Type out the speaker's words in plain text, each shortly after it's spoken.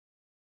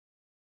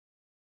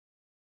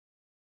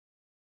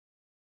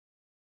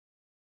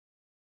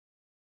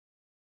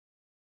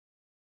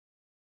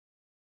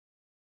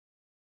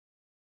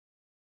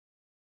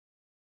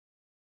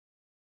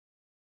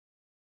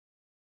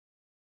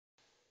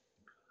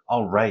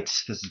All right,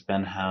 this is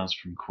Ben Howes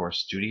from Core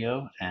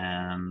Studio,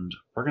 and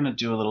we're going to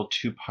do a little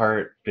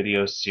two-part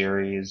video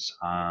series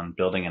on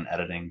building and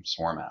editing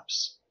swarm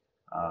apps.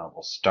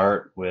 We'll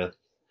start with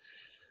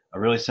a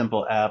really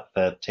simple app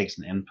that takes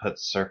an input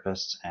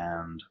surface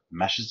and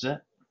meshes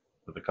it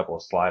with a couple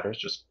of sliders,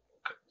 just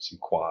some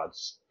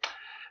quads.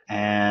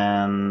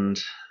 And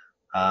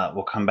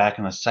we'll come back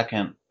in the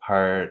second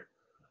part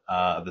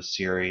of the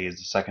series,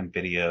 the second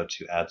video,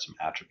 to add some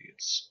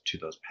attributes to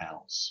those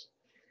panels.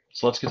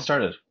 So let's get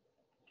started.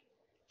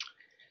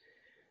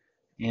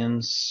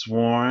 In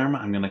Swarm,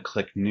 I'm going to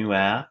click New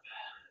App,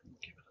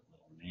 give it a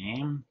little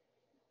name,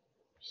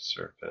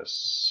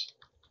 Surface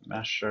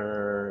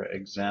Mesher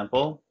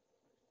Example,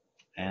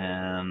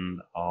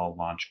 and I'll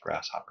launch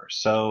Grasshopper.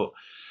 So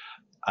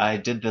I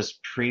did this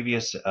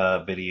previous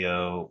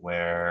video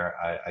where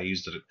I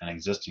used an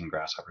existing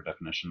Grasshopper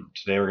definition.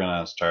 Today we're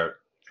going to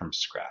start from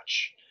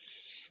scratch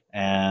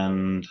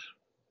and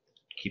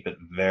keep it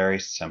very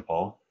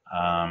simple.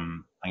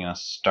 I'm going to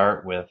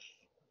start with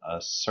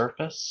a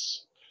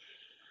surface.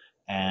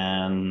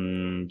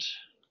 And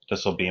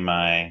this will be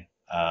my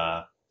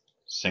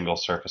single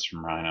surface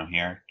from Rhino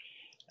here.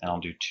 And I'll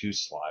do two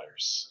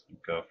sliders.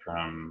 Go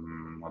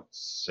from,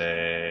 let's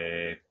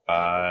say,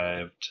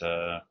 5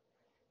 to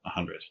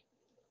 100.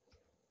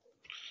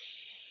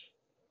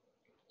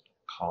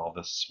 Call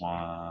this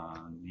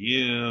one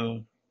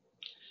U.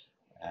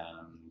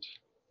 And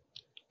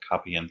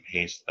copy and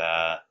paste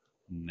that.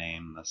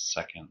 Name the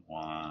second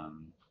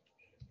one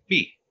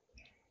B.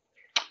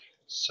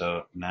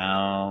 So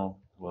now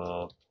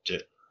we'll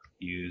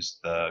use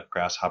the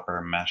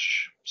Grasshopper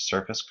Mesh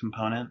Surface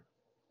component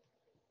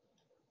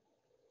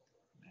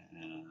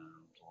and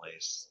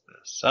lace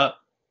this up.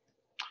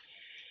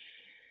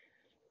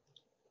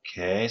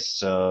 Okay,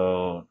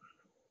 so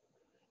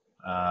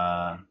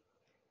now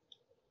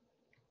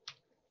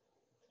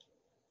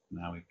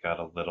we've got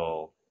a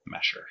little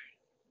mesher.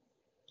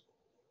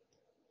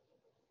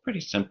 Pretty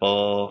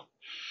simple.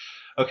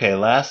 Okay,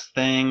 last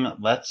thing,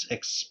 let's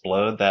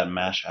explode that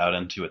mesh out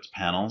into its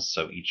panels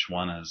so each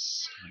one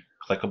is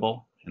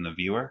clickable in the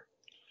viewer.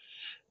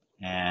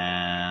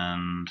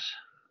 And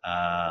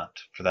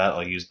for that,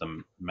 I'll use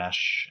the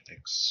Mesh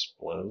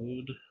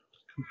Explode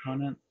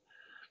component.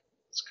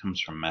 This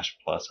comes from Mesh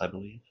Plus, I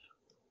believe.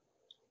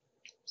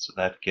 So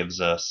that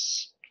gives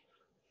us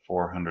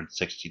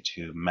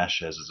 462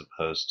 meshes as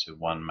opposed to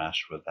one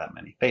mesh with that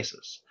many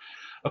faces.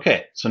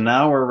 Okay, so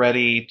now we're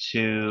ready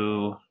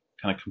to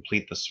kind of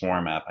complete the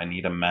swarm app. I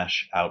need a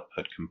mesh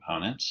output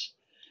component,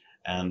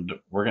 and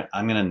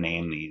I'm going to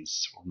name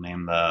these. We'll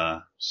name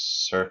the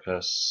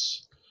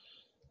surface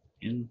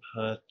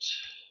input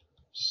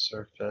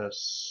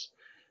surface,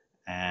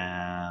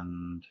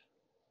 and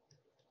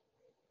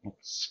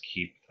let's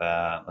keep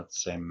that,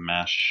 let's say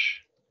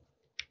mesh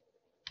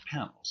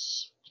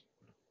panels.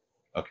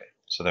 Okay,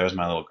 so there's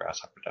my little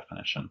Grasshopper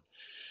definition.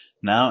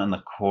 Now in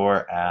the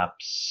Core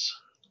Apps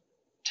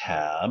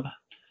tab,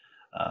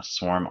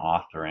 Swarm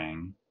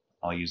Authoring,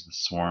 I'll use the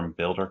Swarm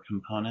Builder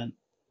component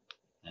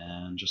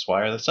and just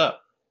wire this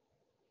up.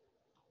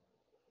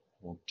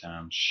 Hold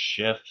down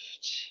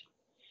Shift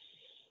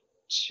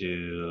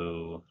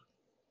to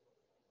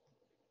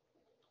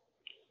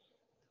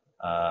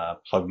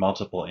plug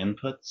multiple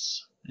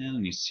inputs in,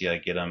 and you see I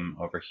get them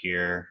over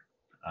here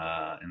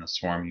in the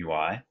Swarm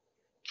UI.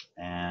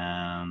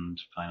 And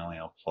finally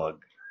I'll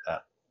plug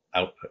that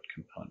output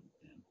component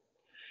in.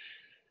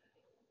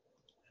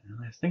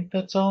 And I think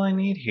that's all I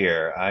need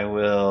here. I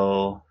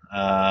will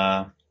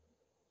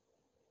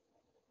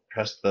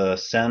press the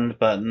send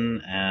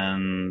button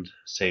and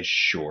say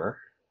sure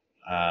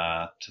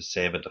to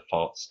save a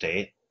default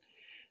state.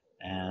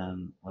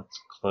 And let's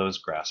close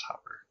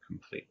Grasshopper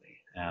completely.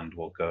 And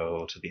we'll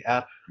go to the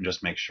app and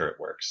just make sure it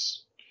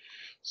works.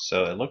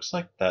 So it looks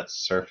like that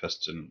surface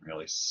didn't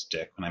really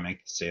stick when I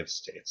make the save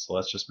state. So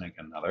let's just make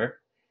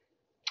another.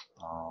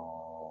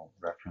 I'll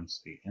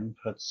reference the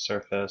input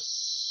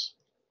surface.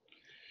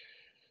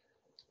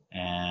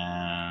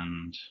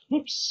 And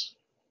whoops,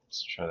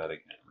 let's try that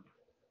again.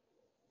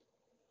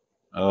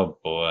 Oh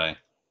boy,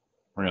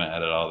 we're gonna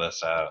edit all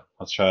this out.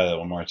 Let's try that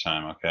one more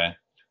time, okay?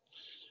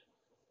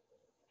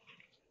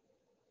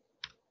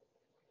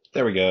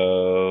 There we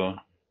go.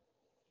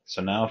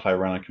 So now if I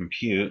run a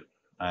compute,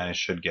 I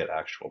should get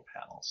actual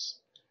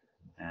panels.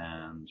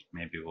 And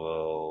maybe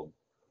we'll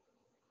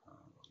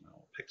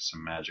pick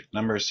some magic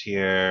numbers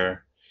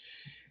here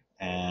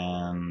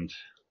and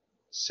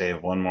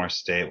save one more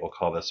state. We'll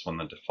call this one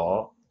the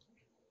default.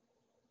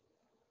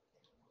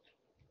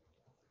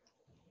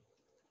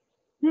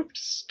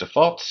 Oops,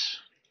 default.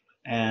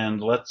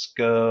 And let's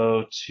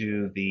go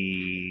to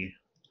the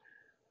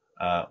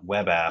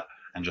web app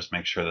and just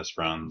make sure this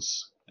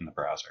runs in the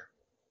browser.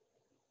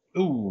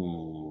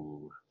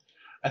 Ooh,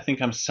 I think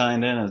I'm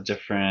signed in as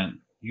different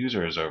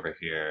users over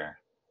here.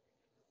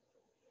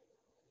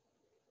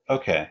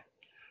 Okay,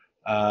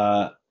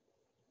 I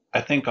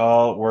think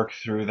I'll work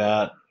through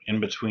that in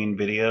between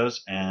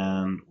videos,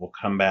 and we'll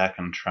come back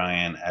and try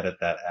and edit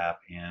that app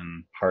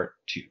in part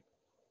 2.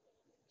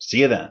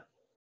 See you then.